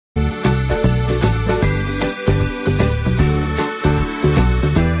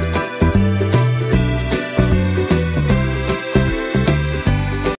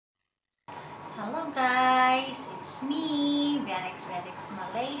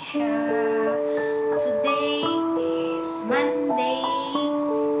Malaysia. Today is Monday,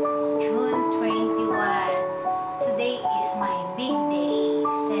 June 21. Today is my big day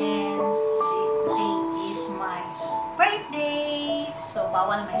since today is my birthday. So,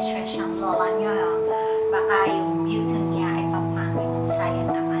 bawal may stress ang lola niya. Baka yung beauty niya ay papangit. Sayang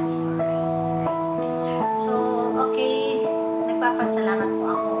naman yung rice. So, okay. Nagpapasalamat po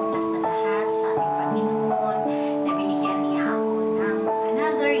ako una sa lahat sa ating Panginoon na binigyan niya ako ng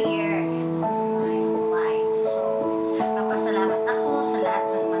another year in my life. So, nagpapasalamat ako sa lahat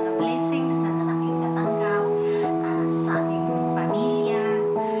ng mga blessings na aking natanggap at sa aking pamilya.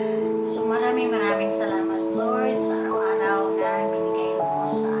 So, maraming salamat, Lord, sa araw-araw na binigay mo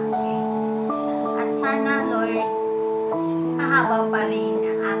sa akin. At sana, Lord, hahaba pa rin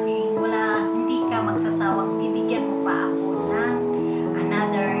ang aking hindi ka magsasawang bibigyan mo pa ako ng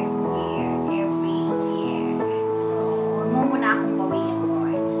another year, every year. So, huwag mo muna akong bawiin,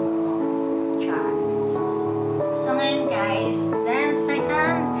 Lord. So, char. So, ngayon guys, then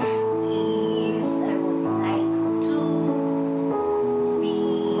second is I would like to be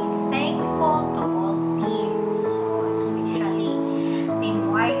thankful to all teams. So, especially Team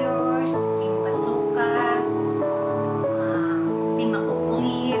Warriors, Team Bazooka, Team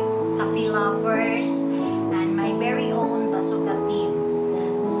Makukulit, Coffee Lovers, and my very own Bazooka team.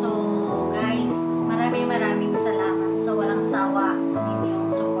 So, guys, maraming salamat sa walang sawa ninyong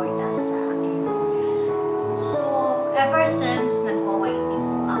suporta sa akin. So, ever since nag-OYT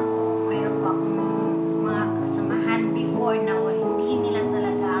po ako, mayroon po akong mga kasamahan before na hindi nila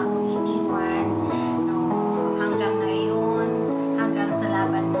talaga ako iniwan. No, hanggang ngayon, hanggang sa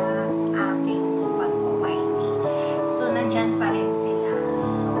laban na aking pag-OYT. So, nandyan pa rin sila.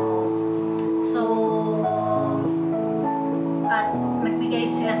 At nagbigay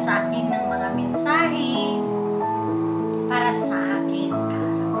sila sa akin ng mga mensahe para sa aking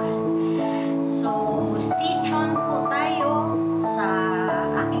kaarawan. So, stay tuned po tayo sa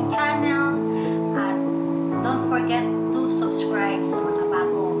aking channel at don't forget to subscribe sa mga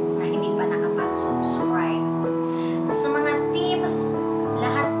bago na hindi pa nakapag-subscribe. Sa mga teams,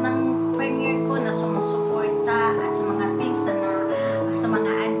 lahat ng premier ko na sumusuporta at sa mga teams sa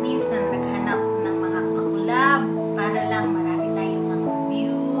mga admins na naghanap ng mga kakulab para lang marami tayong mga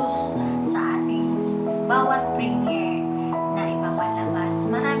views sa ating bawat premiere na ipapalabas.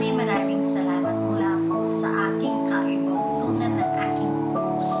 Maraming salamat mula po sa aking kaibang tunan ng aking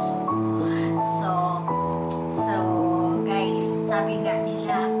puso. So guys, sabi nga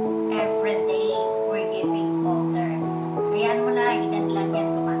nila, everyday we're getting older. Ayan mo na, edad lang yan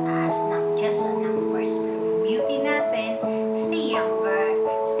tumataas, not just a numbers. Beauty natin, stay younger,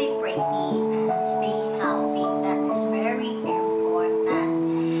 stay pretty, and stay healthy. That is very important.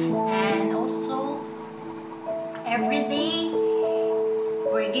 And also, every day,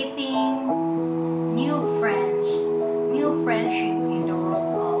 we're getting new friends, new friendship in the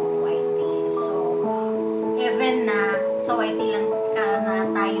world of YT. So, even na sa YT lang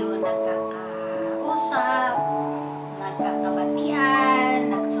na tayo nagkakausap, nagkakabatian,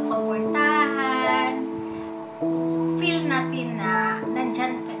 nagsusuportahan, feel natin na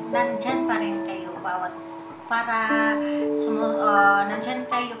nandyan pa rin kayo nandyan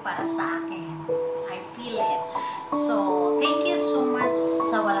kayo para sa akin. I feel it. So, thank you so much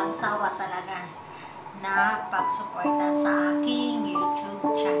sa walang sawa talaga na pagsuporta sa aking YouTube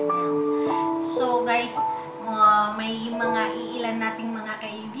channel. So, guys, may mga iilan nating mga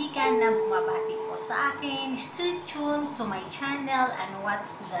kaibigan na bumabati po sa akin. Stay tuned to my channel and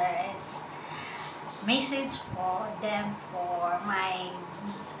watch this message for them for my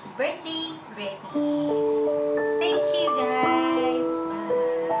birthday greetings. Thank you guys.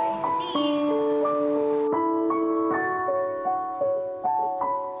 Bye. See you.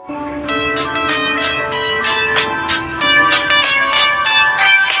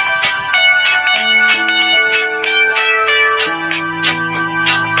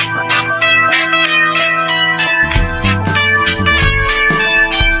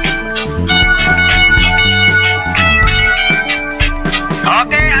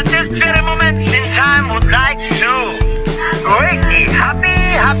 Okay, at this very moment in time, would like to greatly happy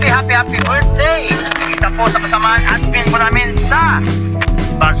birthday! Isa po sa kasamaan admin po namin sa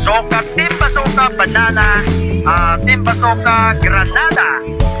Bazooka, Team Bazooka Banana, Team Bazooka Granada,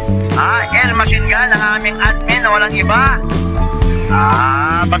 El Machine Gun ang aming admin na walang iba.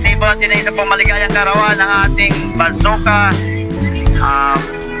 Pati po natin na isa pong maligayang karawan ng ating Bazooka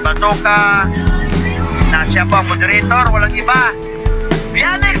na siya po ang moderator, walang iba.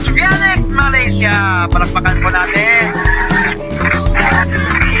 Vianex, Malaysia. Palakpakan po natin.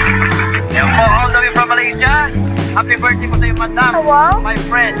 Yan po, all the way from Malaysia. Happy birthday po sa iyo, madam. My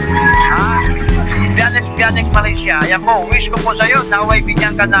friend. Bianex Malaysia. Ayan po, wish ko po sa iyo, naway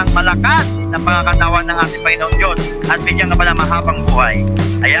bigyan ka ng malakas na pangakatawan ng ating Panginoon Diyos at bigyan ka pa ng mahabang buhay.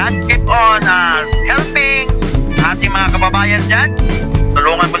 Ayan, keep on helping ating mga kababayan dyan.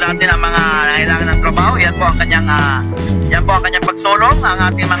 Tulungan po natin ang mga nangailangan ng trabaho. Yan po ang kanyang pagtulong. Ang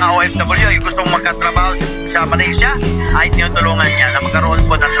ating mga OFW yung gustong magkatrabaho sa Malaysia ay tinutulungan niya na magkaroon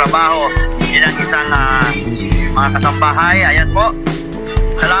po ng trabaho. Yan ang isang mga kasambahay. Ayan po.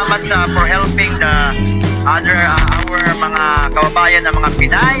 Salamat for helping the other our mga kababayan ng mga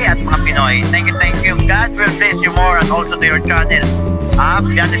Pinay at mga Pinoy. Thank you. God will bless you more and also to your channel.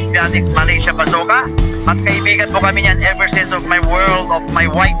 Bianex Malaysia Basoka. Magkaibigan po kami niyan ever since of my world of my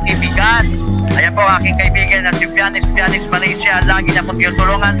YT began. Ayan po aking kaibigan na si Bianex Malaysia. Lagi niya akong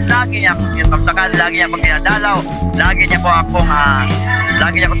tinutulungan, lagi niya akong tinutulungan, lagi niya akong tinadalaw, lagi niya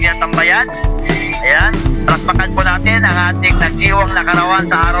akong tinatambayan. Ayan, palakpakan po natin ang ating nagdiwang na karawan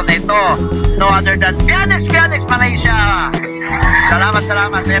sa araw na ito. No other than Bianex Malaysia. Salamat.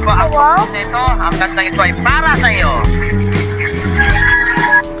 Ayan po, ang na ito, ang kantang ito ay para sa iyo.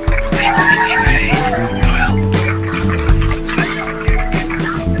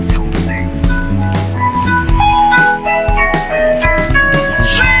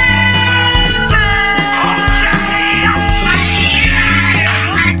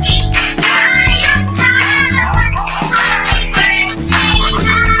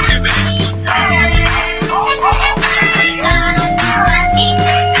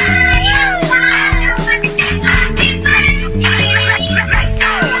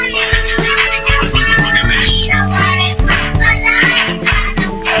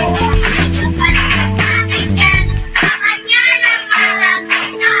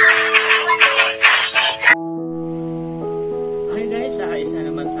 Isa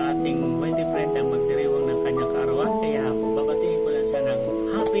naman sa ating wedding friend ang magdiriwang ng kanyang kaarawan, kaya babatiin ko lang siya ng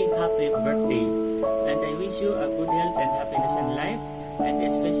happy birthday, and I wish you a good health and happiness in life, and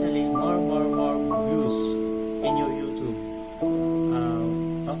especially more views in your YouTube.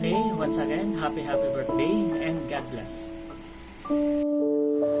 Okay, once again, happy birthday and God bless.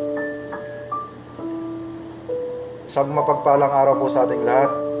 Isang mapagpalang araw po sa ating lahat.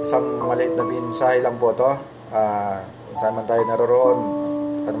 Isang maliit na mensahe lang po ito. Saan man tayo naroroon,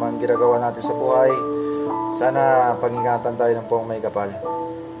 ano man ginagawa natin sa buhay, sana pangingatan tayo ng poong may kapal.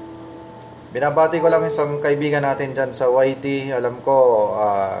 Binabati ko lang isang kaibigan natin dyan sa YT. Alam ko,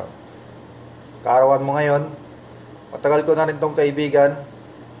 kaarawan mo ngayon. Matagal ko na rin tong kaibigan.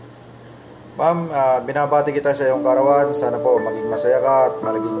 Ma'am, binabati kita sa iyong kaarawan. Sana po maging masaya ka at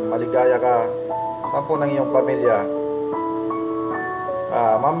maging maligaya ka sa po ng iyong pamilya.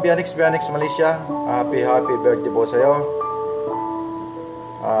 Ma'am Bianex Malaysia, happy birthday po sa iyo.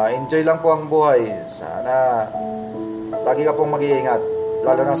 Enjoy lang po ang buhay. Sana lagi ka pong mag-iingat,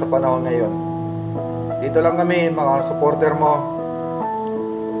 lalo na sa panahon ngayon. Dito lang kami, mga supporter mo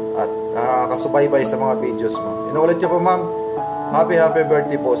at kasubaybay sa mga videos mo. Inuulit niyo po, ma'am, happy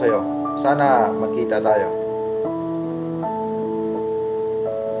birthday po sa iyo. Sana magkita tayo.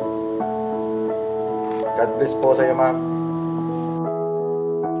 God bless po sa iyo, ma'am.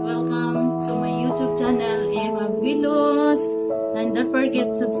 Welcome to my YouTube channel, Emma Vilos, and don't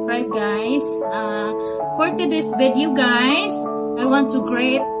forget to subscribe, guys. For today's video, guys, I want to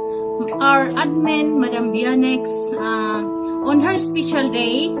greet our admin, Madam Bianex, on her special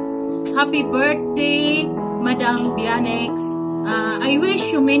day. Happy birthday, Madam Bianex. I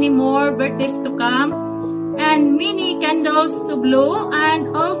wish you many more birthdays to come and many candles to blow, and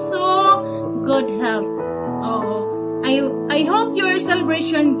also good health. I hope your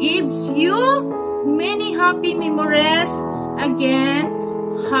celebration gives you many happy memories. Again,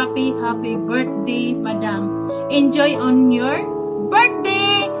 happy birthday, Madam. Enjoy on your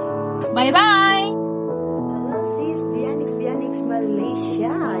birthday. Bye-bye. Hello, sis. Bianex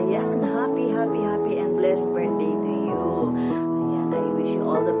Malaysia. Ayan, happy and blessed birthday to you. Ayan, I wish you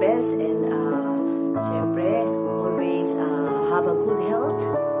all the best, and syempre, always have a good health.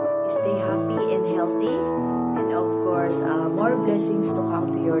 Stay happy and healthy. And of course, more blessings to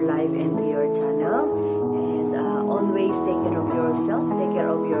come to your life and to your channel. And always take care of yourself, take care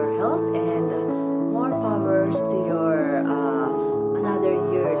of your health, and more powers to your another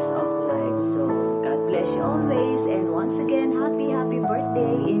years of life. So God bless you always. And once again, happy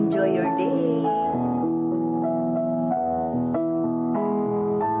birthday. Enjoy your day.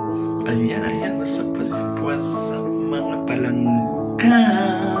 Ayan, masapasipwas sa mga palangka.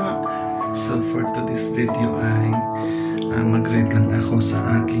 So for today's video ay mag-read lang ako sa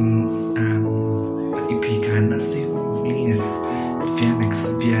aking kaibigan na si Miss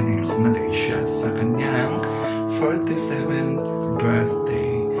Bianex Malaysia sa kanyang 47th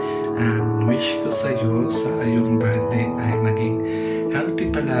birthday. And wish ko sa iyo sa iyong birthday ay maging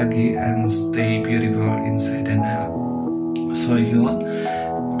healthy palagi and stay beautiful inside and out. So yun,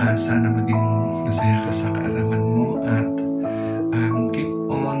 sana maging masaya ka sa kaarawan mo at keep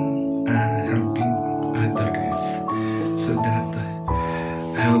on helping others so that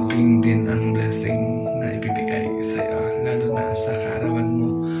helping din ang blessing na ibibigay sa iyo, lalo na sa kaarawan mo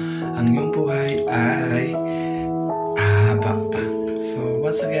ang iyong buhay ay haba pa. So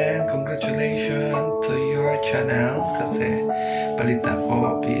once again, congratulations to your channel kasi balita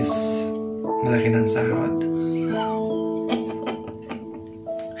ko is malaki ng sahod.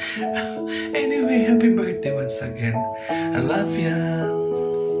 Anyway, happy birthday once again. I love you.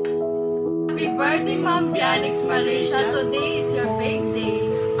 Happy birthday, Ma'am Bianix Malaysia. Today is your big day.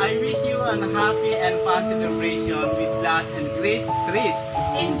 I wish you a happy and fun celebration with lots and great treats.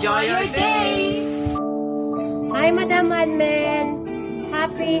 Enjoy your day! Hi, Madam Admin!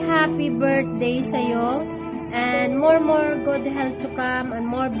 Happy birthday sa'yo. And more good health to come and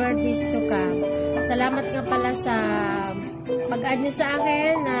more birthdays to come. Salamat nga pala sa pag-add nyo sa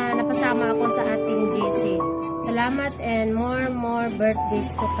akin na napasama ako sa ating GC. Salamat and more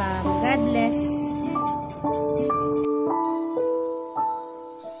birthdays to come. God bless.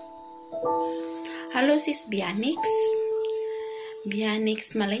 Hello sis Bianix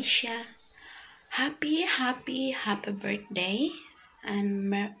Malaysia. Happy birthday and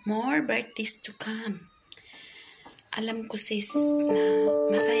more birthdays to come. Alam ko sis na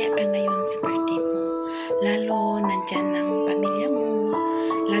masaya ka ngayon sa birthday mo. Lalo nandyan ang pamilya mo.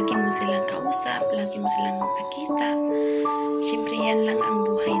 Lagi mo silang kausap, lagi mo silang nakita. Siyempre yan lang ang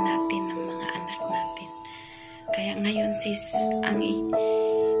buhay natin ng mga anak natin. Kaya ngayon sis, ang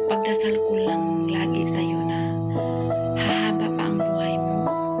pagdasal ko lang lagi sa'yo na hahaba pa ang buhay mo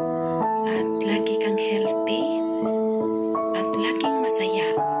at lagi kang healthy at laging masaya.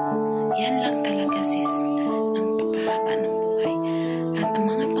 Yan lang talaga sis ang papahaba ng buhay. At ang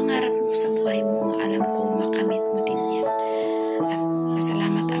mga pangarap mo sa buhay mo, alam ko makamit mo din yan. At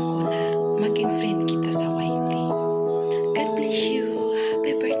pasalamat ako na maging friend kita sa YT. God bless you.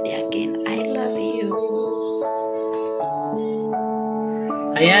 Happy birthday again. I love you.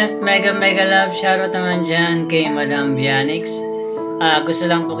 Ayan, mega love shoutout naman dyan kay Madam Bianix. Gusto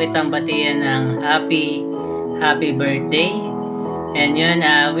lang po kitang batiyan ng happy birthday. And yun,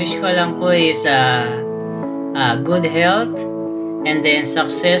 wish ko lang po is good health and then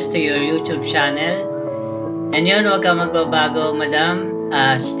success to your YouTube channel. And yun, huwag ka magbabago, Madam.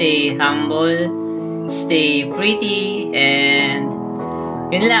 Stay humble, stay pretty, and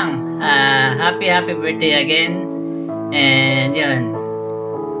yun lang. Happy birthday again. And yun.